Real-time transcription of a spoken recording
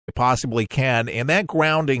possibly can. And that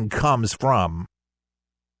grounding comes from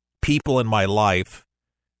people in my life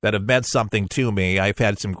that have meant something to me. I've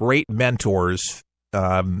had some great mentors,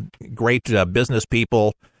 great business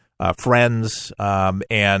people, friends,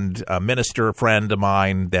 and a minister friend of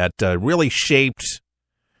mine that really shaped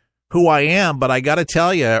who I am. But I got to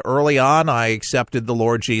tell you, early on, I accepted the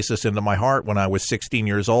Lord Jesus into my heart when I was 16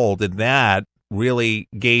 years old, and that really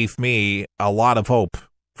gave me a lot of hope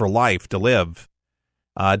for life, to live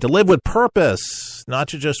with purpose, not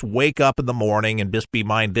to just wake up in the morning and just be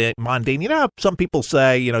mundane. You know, some people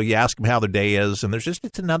say, you ask them how their day is, and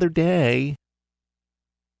it's another day,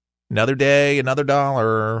 another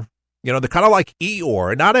dollar. They're kind of like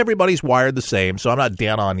Eeyore. Not everybody's wired the same, so I'm not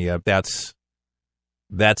down on you if that's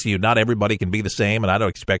you. Not everybody can be the same, and I don't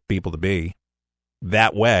expect people to be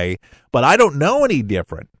that way, but I don't know any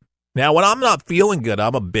different. Now, when I'm not feeling good,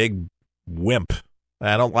 I'm a big wimp.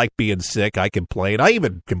 I don't like being sick. I complain. I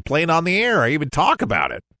even complain on the air. I even talk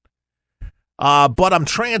about it. But I'm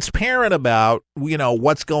transparent about,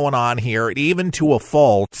 what's going on here, even to a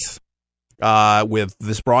fault with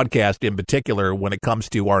this broadcast in particular when it comes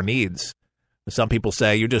to our needs. Some people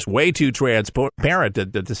say you're just way too transparent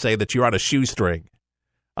to say that you're on a shoestring.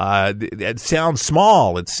 It sounds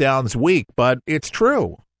small. It sounds weak, but it's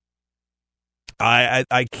true.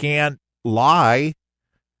 I can't lie.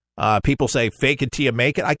 People say fake it till you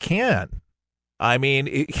make it. I can't. I mean,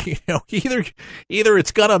 either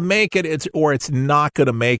it's gonna make it, or it's not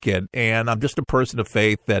gonna make it. And I'm just a person of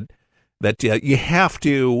faith that you have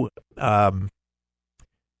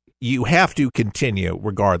to continue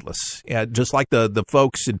regardless. Just like the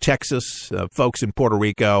folks in Texas, folks in Puerto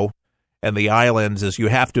Rico, and the islands, is you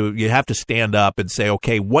have to stand up and say,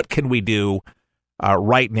 okay, what can we do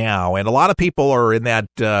right now? And a lot of people are in that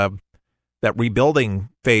rebuilding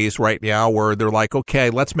phase right now where they're like,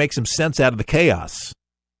 okay, let's make some sense out of the chaos.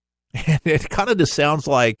 And it kind of just sounds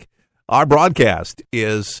like our broadcast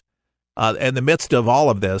is, in the midst of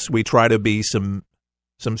all of this, we try to be some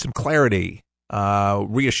clarity,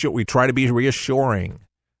 we try to be reassuring,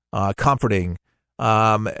 comforting,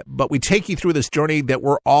 but we take you through this journey that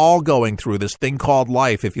we're all going through, this thing called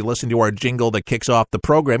life. If you listen to our jingle that kicks off the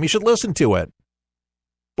program, you should listen to it.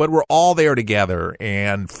 But we're all there together,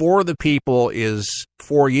 and For the People is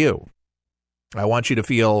for you. I want you to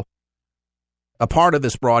feel a part of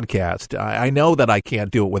this broadcast. I know that I can't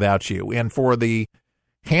do it without you. And for the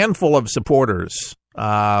handful of supporters,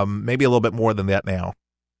 maybe a little bit more than that now,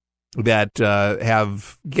 that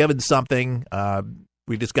have given something,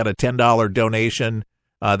 we just got a $10 donation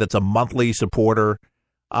that's a monthly supporter.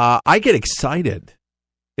 I get excited.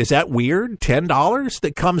 Is that weird? $10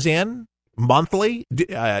 that comes in monthly?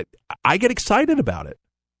 I get excited about it.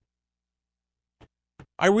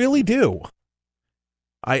 I really do.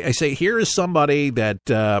 I say, here is somebody that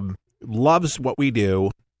loves what we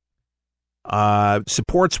do,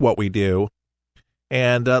 supports what we do.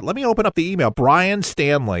 And let me open up the email. Brian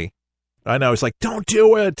Stanley. I know, he's like, don't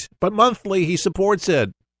do it. But monthly, he supports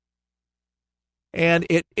it. And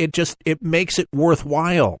it makes it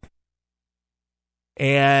worthwhile.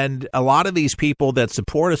 And a lot of these people that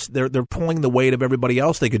support us, they're pulling the weight of everybody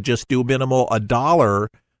else. They could just do minimal $1,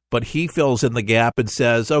 but he fills in the gap and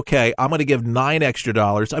says, okay, I'm going to give $9 extra.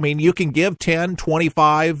 I mean, you can give $10,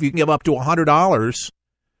 $25, you can give up to $100.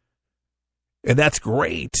 And that's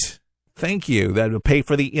great. Thank you. That would pay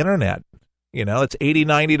for the internet. It's $80,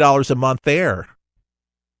 $90 a month there.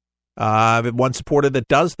 I have one supporter that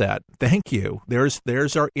does that. Thank you.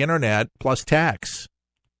 There's our internet plus tax.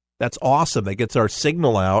 That's awesome. That gets our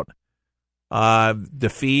signal out to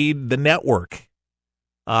feed the network.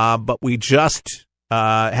 But we just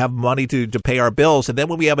have money to pay our bills. And then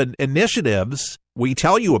when we have initiatives, we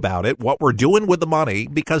tell you about it, what we're doing with the money,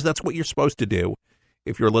 because that's what you're supposed to do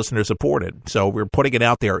if you're listener supported. So we're putting it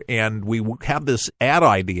out there. And we have this ad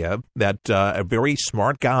idea that a very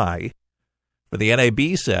smart guy for the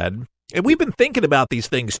NAB said, and we've been thinking about these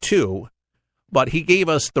things too, but he gave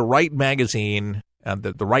us the right magazine and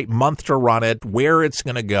the right month to run it, where it's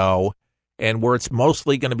going to go, and where it's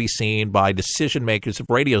mostly going to be seen by decision makers of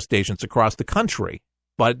radio stations across the country.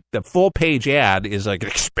 But the full page ad is like an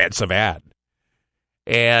expensive ad.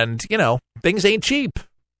 And, things ain't cheap.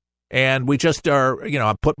 And we just are,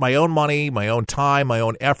 I put my own money, my own time, my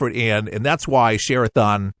own effort in, and that's why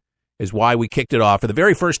Share-a-thon is why we kicked it off for the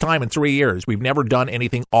very first time in 3 years. We've never done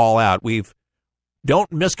anything all out.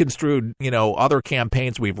 Don't misconstrue, other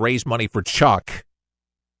campaigns. We've raised money for Chuck.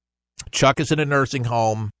 Chuck is in a nursing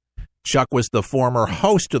home. Chuck was the former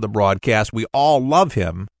host of the broadcast. We all love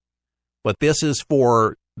him, but this is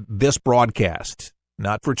for this broadcast,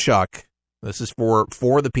 not for Chuck. This is for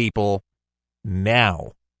the people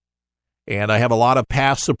now. And I have a lot of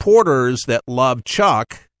past supporters that love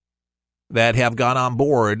Chuck that have gone on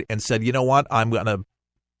board and said, you know what, I'm gonna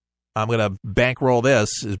bankroll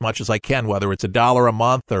this as much as I can, whether it's $1 a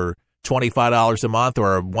month or $25 a month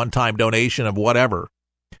or a one-time donation of whatever.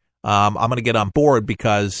 I'm going to get on board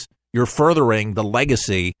because you're furthering the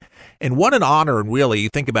legacy. And what an honor, and really, you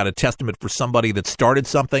think about a testament for somebody that started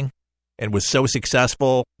something and was so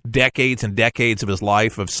successful, decades and decades of his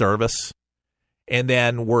life of service. And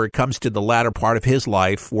then where it comes to the latter part of his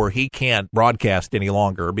life where he can't broadcast any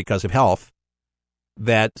longer because of health,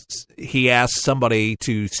 that he asked somebody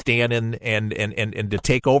to stand in and to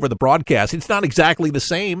take over the broadcast. It's not exactly the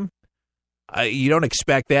same. You don't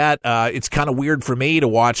expect that. It's kind of weird for me to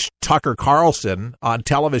watch Tucker Carlson on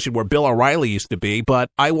television where Bill O'Reilly used to be, but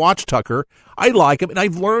I watch Tucker. I like him, and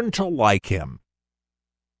I've learned to like him.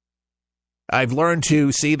 I've learned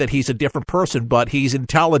to see that he's a different person, but he's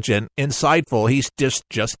intelligent, insightful. He's just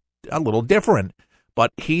a little different.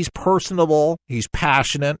 But he's personable. He's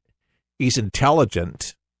passionate. He's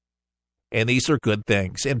intelligent. And these are good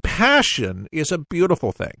things. And passion is a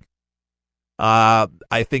beautiful thing. I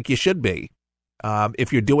think you should be.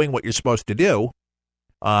 If you're doing what you're supposed to do,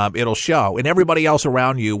 it'll show. And everybody else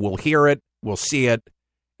around you will hear it, will see it.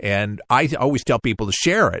 And I always tell people to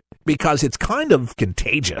share it because it's kind of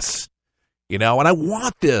contagious. You know, and I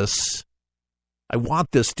want this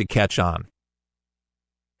to catch on.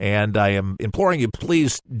 And I am imploring you,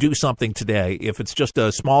 please do something today. If it's just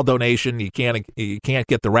a small donation, you can't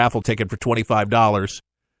get the raffle ticket for $25.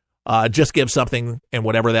 Just give something, and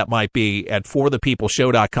whatever that might be, at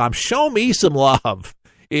forthepeopleshow.com. Show me some love,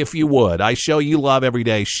 if you would. I show you love every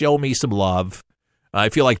day. Show me some love. I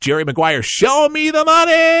feel like Jerry Maguire. Show me the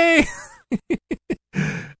money.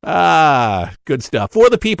 Good stuff.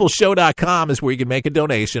 ForThePeoplesShow.com is where you can make a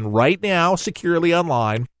donation right now, securely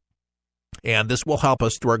online, and this will help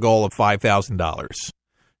us to our goal of $5,000.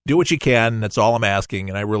 Do what you can. That's all I'm asking,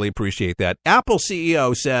 and I really appreciate that. Apple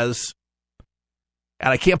CEO says, and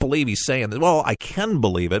I can't believe he's saying this. Well, I can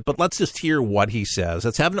believe it, but let's just hear what he says.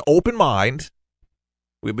 Let's have an open mind.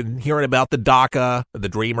 We've been hearing about the DACA, the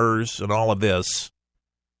Dreamers, and all of this.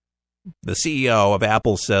 The CEO of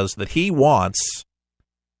Apple says that he wants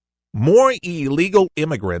more illegal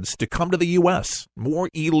immigrants to come to the U.S., more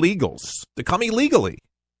illegals to come illegally.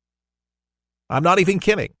 I'm not even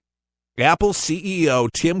kidding. Apple CEO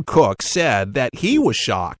Tim Cook said that he was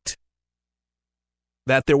shocked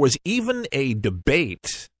that there was even a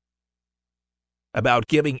debate about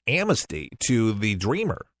giving amnesty to the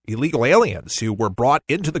Dreamer, illegal aliens who were brought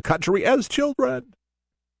into the country as children.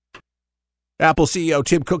 Apple CEO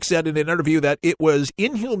Tim Cook said in an interview that it was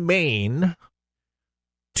inhumane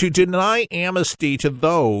to deny amnesty to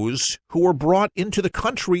those who were brought into the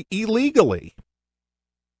country illegally.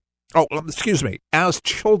 Oh, excuse me, as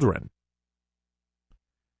children.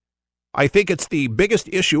 I think it's the biggest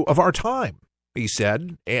issue of our time, he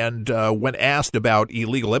said. And when asked about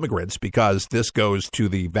illegal immigrants, because this goes to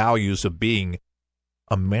the values of being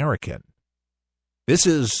American. This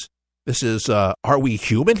is, are we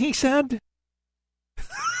human, he said?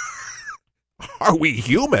 Are we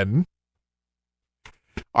human?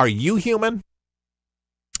 Are you human?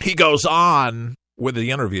 He goes on with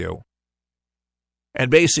the interview.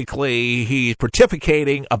 And basically, he's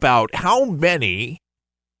pontificating about how many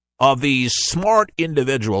of these smart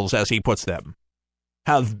individuals, as he puts them,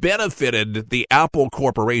 have benefited the Apple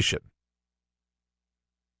Corporation.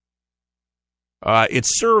 It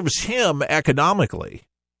serves him economically.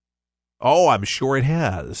 Oh, I'm sure it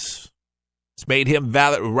has. It's made him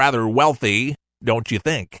rather wealthy, don't you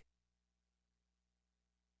think?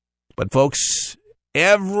 But folks,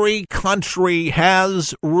 every country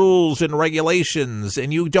has rules and regulations,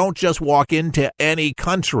 and you don't just walk into any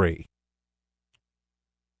country.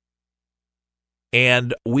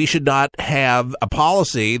 And we should not have a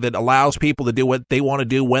policy that allows people to do what they want to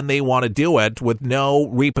do when they want to do it with no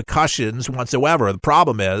repercussions whatsoever. The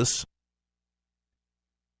problem is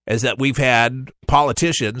that we've had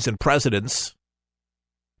politicians and presidents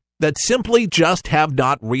that simply just have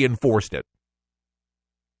not reinforced it.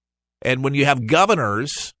 And when you have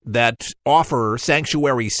governors that offer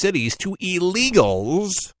sanctuary cities to illegals,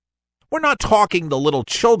 we're not talking the little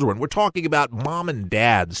children. We're talking about mom and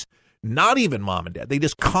dads. Not even mom and dad. They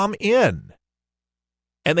just come in,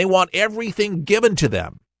 and they want everything given to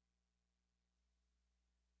them.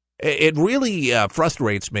 It really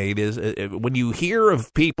frustrates me is when you hear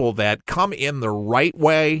of people that come in the right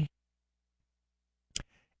way,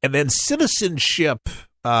 and then citizenship,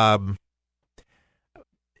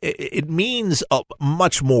 it means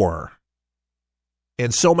much more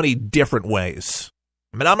in so many different ways.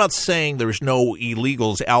 I mean, I'm not saying there's no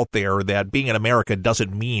illegals out there that being in America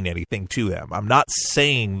doesn't mean anything to them. I'm not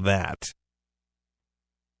saying that.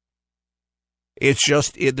 It's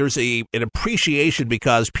just there's an appreciation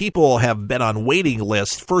because people have been on waiting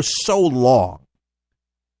lists for so long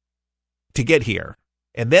to get here.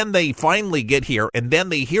 And then they finally get here, and then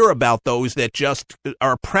they hear about those that just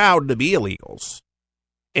are proud to be illegals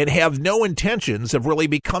and have no intentions of really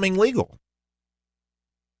becoming legal.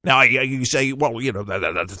 Now, you say, well,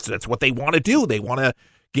 that's what they want to do. They want to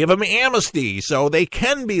give them amnesty so they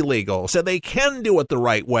can be legal, so they can do it the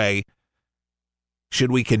right way.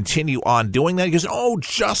 Should we continue on doing that? Because,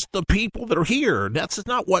 just the people that are here. That's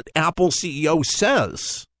not what Apple CEO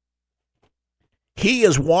says. He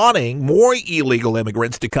is wanting more illegal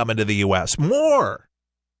immigrants to come into the U.S. More.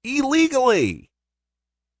 Illegally.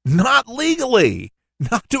 Not legally.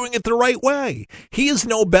 Not doing it the right way. He is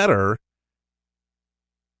no better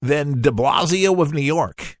than de Blasio of New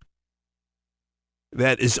York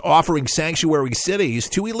that is offering sanctuary cities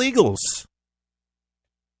to illegals.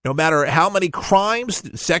 No matter how many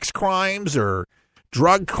crimes, sex crimes or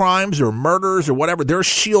drug crimes or murders or whatever, they're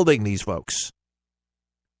shielding these folks.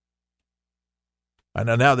 I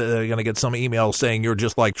know now that they're going to get some emails saying you're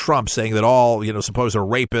just like Trump, saying that all, supposed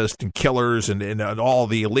rapists and killers and all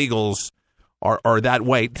the illegals are that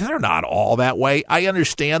way. They're not all that way. I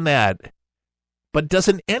understand that. But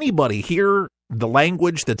doesn't anybody hear the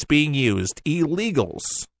language that's being used? Illegals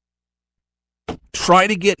try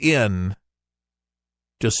to get in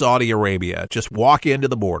to Saudi Arabia. Just walk into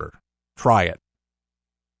the border. Try it.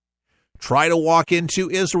 Try to walk into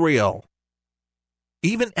Israel.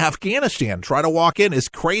 Even Afghanistan. Try to walk in. As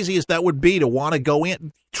crazy as that would be to want to go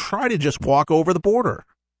in, try to just walk over the border.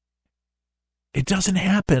 It doesn't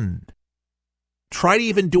happen. Try to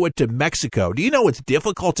even do it to Mexico. Do you know it's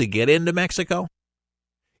difficult to get into Mexico?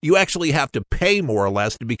 You actually have to pay more or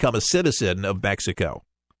less to become a citizen of Mexico.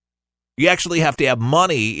 You actually have to have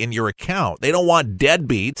money in your account. They don't want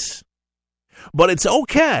deadbeats, but it's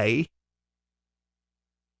okay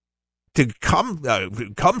to come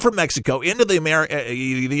from Mexico into the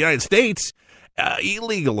United States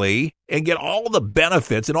illegally and get all the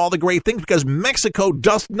benefits and all the great things because Mexico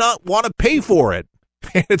does not want to pay for it.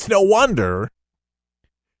 It's no wonder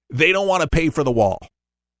they don't want to pay for the wall.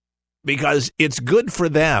 Because it's good for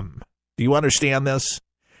them. Do you understand this?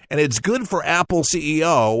 And it's good for Apple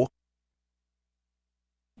CEO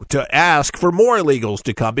to ask for more illegals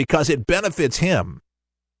to come because it benefits him.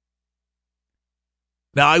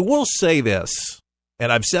 Now, I will say this,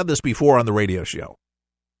 and I've said this before on the radio show.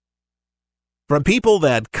 From people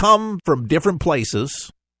that come from different places,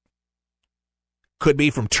 could be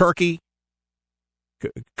from Turkey,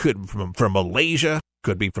 could from Malaysia,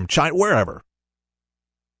 could be from China, wherever.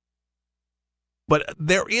 But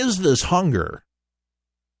there is this hunger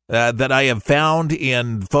that I have found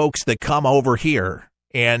in folks that come over here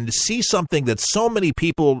and see something that so many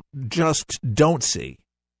people just don't see,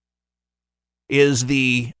 is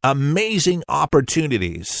the amazing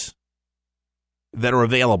opportunities that are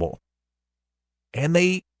available. And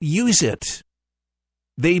they use it.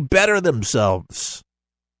 They better themselves.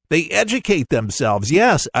 They educate themselves,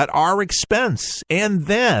 yes, at our expense. And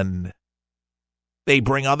then they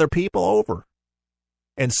bring other people over.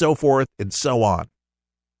 And so forth and so on.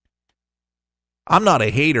 I'm not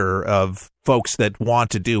a hater of folks that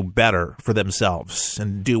want to do better for themselves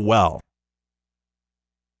and do well.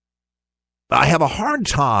 I have a hard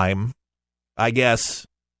time, I guess,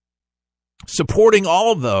 supporting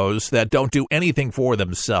all of those that don't do anything for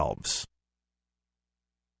themselves.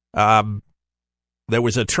 There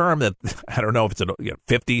was a term that, I don't know if it's a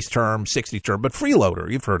 50s term, 60s term, but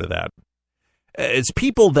freeloader, you've heard of that. It's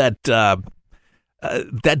people that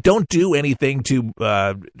don't do anything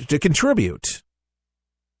to contribute.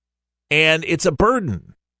 And it's a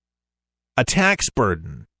burden, a tax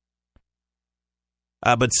burden.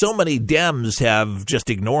 But so many Dems have just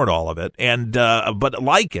ignored all of it and but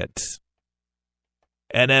like it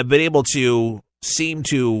and have been able to seem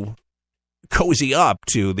to cozy up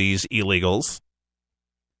to these illegals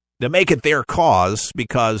to make it their cause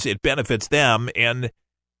because it benefits them and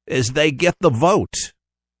as they get the vote.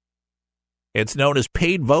 It's known as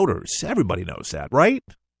paid voters. Everybody knows that, right?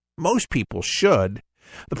 Most people should.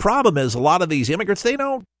 The problem is a lot of these immigrants,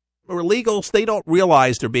 or illegals, they don't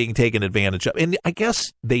realize they're being taken advantage of. And I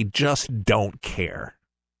guess they just don't care.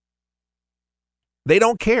 They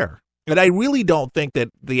don't care. And I really don't think that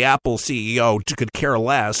the Apple CEO could care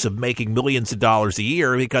less of making millions of dollars a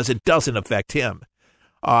year because it doesn't affect him.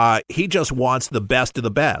 He just wants the best of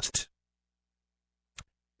the best.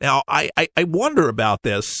 Now, I wonder about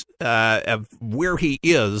this, of where he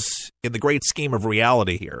is in the great scheme of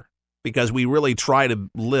reality here, because we really try to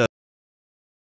live